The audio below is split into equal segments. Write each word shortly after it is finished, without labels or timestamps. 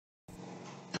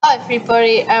Hi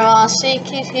everybody, MRC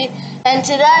Keith here, and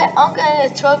today I'm going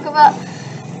to talk about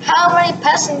how many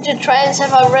passenger trains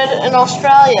have I read in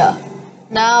Australia.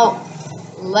 Now,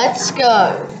 let's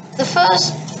go.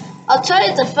 I'll tell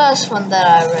you the first one that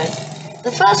I read.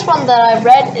 The first one that I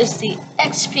read is the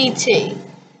XPT,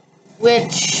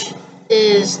 which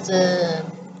is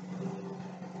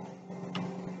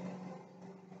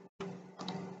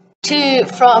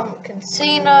from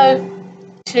Casino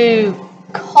to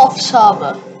Coffs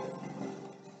Harbour.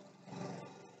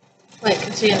 Wait,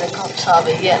 Casino to Coffs Harbour,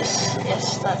 yes,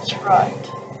 that's right.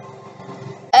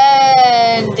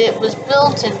 And it was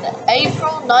built in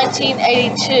April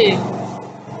 1982.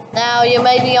 Now, you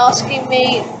may be asking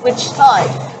me which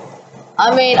type.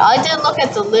 I did look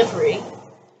at the livery.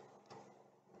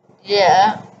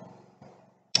 Yeah.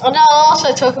 And I'll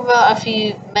also talk about a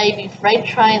few maybe freight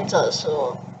trains I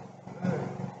saw.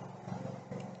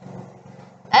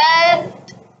 And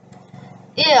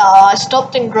yeah, I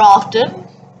stopped in Grafton,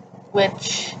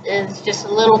 which is just a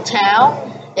little town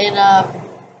in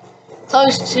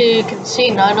close to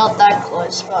Casino, not that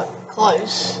close, but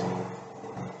close.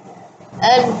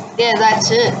 And yeah,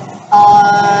 that's it.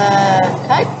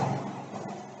 Okay.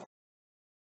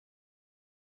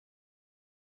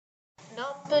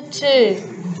 Number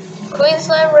 2,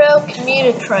 Queensland Rail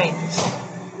commuter trains.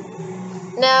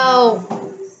 Now,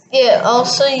 yeah,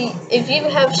 also, if you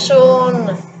have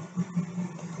sawn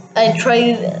a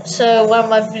train, so one of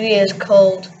my videos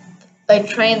called A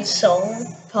Train Song,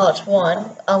 Part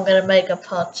 1, I'm going to make a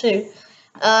Part 2.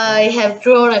 I have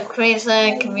drawn a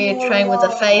Queensland commuter train with a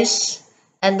face,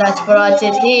 and that's what I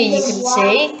did here, you can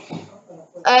see.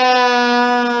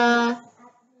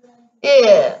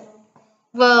 Yeah,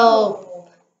 well,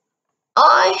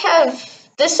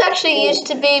 this actually used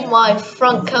to be my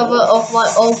front cover of my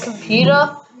old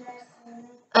computer,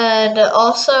 and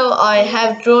also I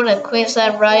have drawn a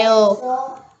Queensland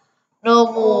Rail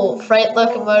normal freight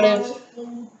locomotive.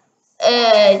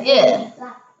 Yeah.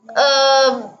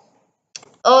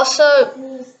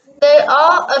 Also, there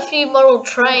are a few model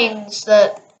trains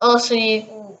that also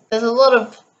there's a lot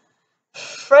of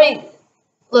freight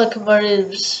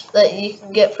locomotives that you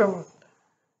can get from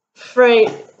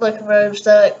freight locomotives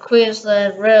that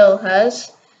Queensland Rail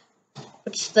has,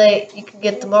 which you can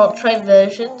get the model train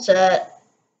versions at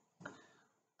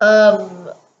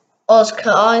Oscar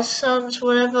Isons,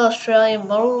 whatever, Australian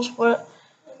models.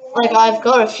 I've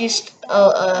got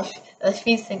a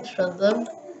few things from them,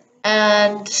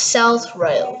 and South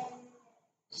Rail.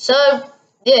 So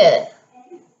yeah,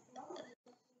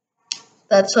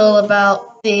 that's all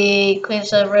about the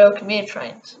Queensland Rail commuter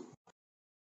trains.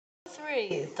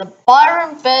 3, the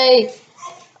Byron Bay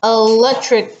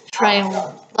electric train,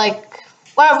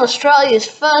 one of Australia's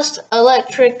first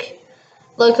electric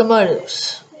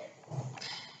locomotives.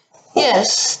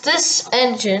 Yes, this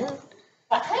engine,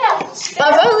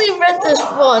 I've only read this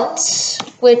once,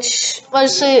 which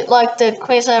mostly like the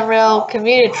Queensland Rail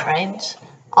commuter trains,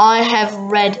 I have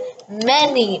read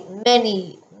many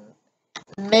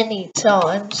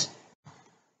times.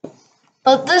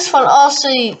 But this one also,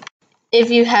 if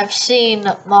you have seen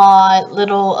my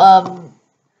little,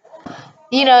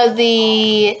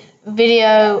 the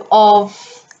video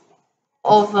of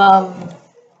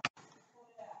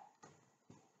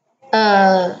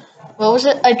what was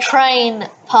it? A Train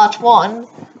Part 1.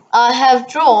 I have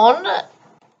drawn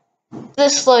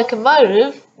this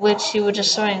locomotive, which you were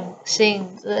just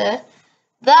seeing there.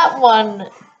 That one,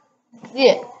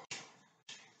 yeah.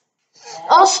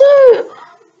 Also,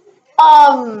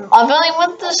 I've only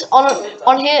went this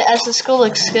on here as a school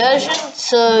excursion,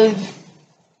 so.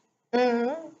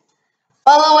 By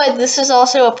the way, this is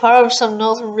also a part of some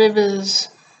Northern Rivers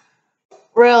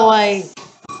Railway.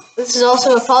 This is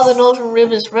also a part of the Northern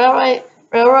Rivers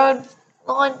Railroad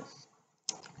line.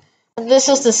 And this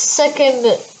is the second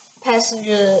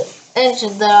passenger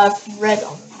engine that I've read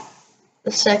on.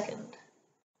 The second.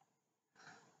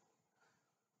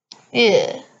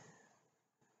 Yeah.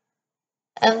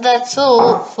 And that's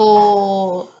all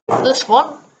for this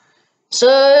one.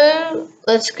 So,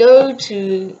 let's go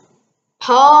to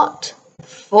Part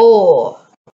 4.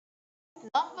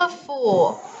 Number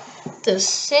 4. The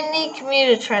Sydney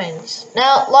commuter trains.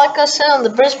 Now, like I said on the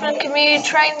Brisbane commuter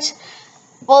trains,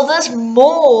 well, there's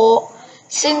more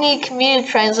Sydney commuter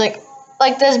trains. Like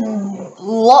there's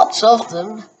lots of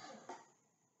them.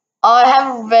 I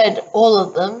haven't read all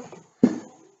of them.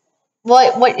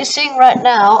 What you're seeing right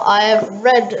now, I have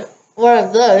read one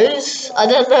of those. I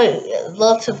don't know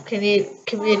lots of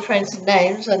commuter trains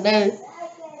names. I know,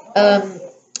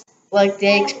 like the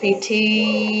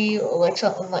XPT or like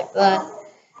something like that.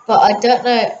 But I don't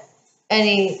know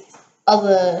any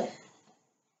other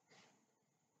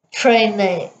train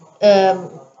name,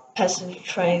 passenger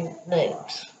train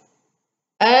names.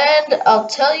 And I'll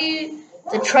tell you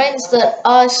the trains that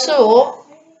I saw.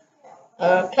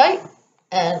 Okay,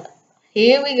 and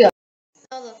here we go.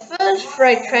 Now the first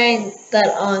freight train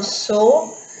that I saw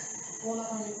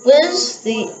was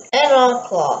the NR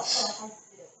class.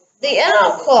 The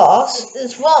NR class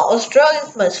is one of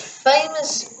Australia's most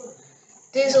famous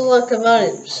diesel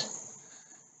locomotives,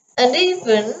 and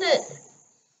even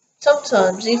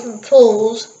sometimes even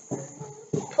pulls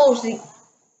the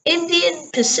Indian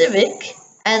Pacific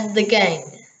and the Gang,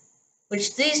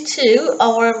 which these two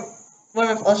are one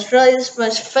of Australia's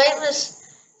most famous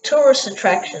tourist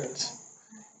attractions.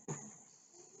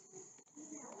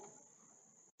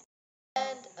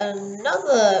 And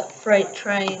another freight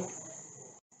train,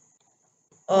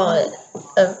 or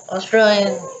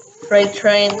Australian freight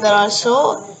train that I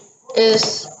saw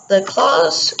is the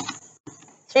class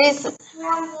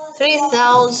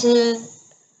 3000.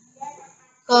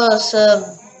 Class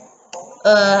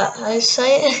I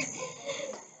say it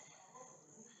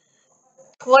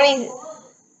 20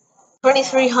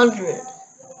 2300.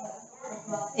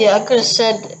 Yeah, I could have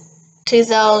said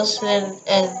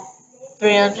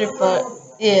 2300, but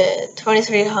yeah,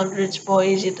 2300 is more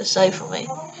easy to say for me.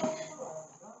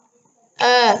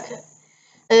 Okay.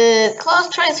 Class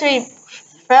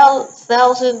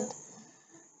 23,000.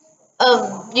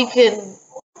 You can.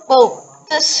 Well,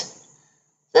 this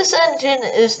engine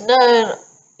is known.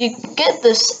 You can get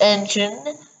this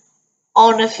engine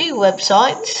on a few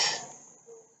websites,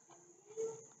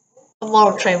 a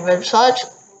model train website,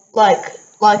 like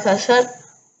I said,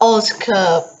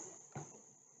 Oscar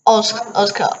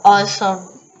Ison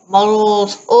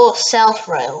Models or South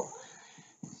Rail.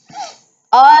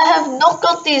 I have not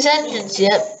got these engines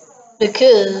yet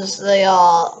because they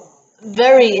are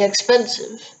very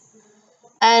expensive,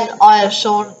 and I have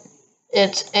shown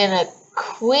it in a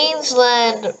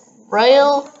Queensland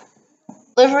Rail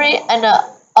livery and a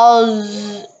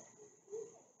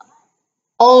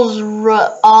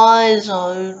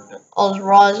Osrizon,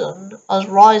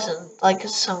 like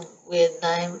it's some weird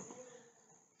name.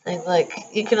 Thing like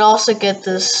you can also get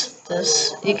this.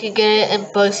 You can get it in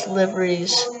both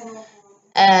liveries,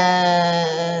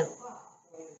 and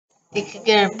you can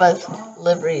get it in both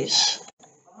liveries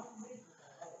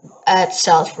at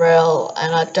South Rail,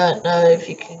 and I don't know if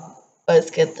you can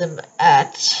both get them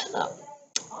at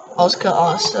Oscar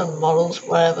Austin Models,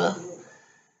 whatever.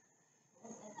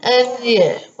 And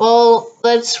yeah, well,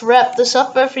 let's wrap this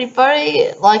up,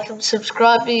 everybody. Like and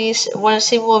subscribe if you want to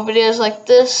see more videos like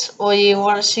this, or you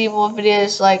want to see more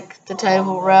videos like the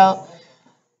Table Railroad,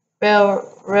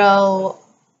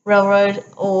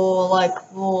 or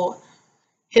like more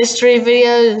history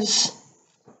videos.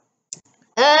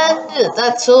 And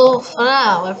that's all for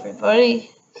now, everybody.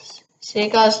 See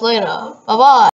you guys later. Bye bye.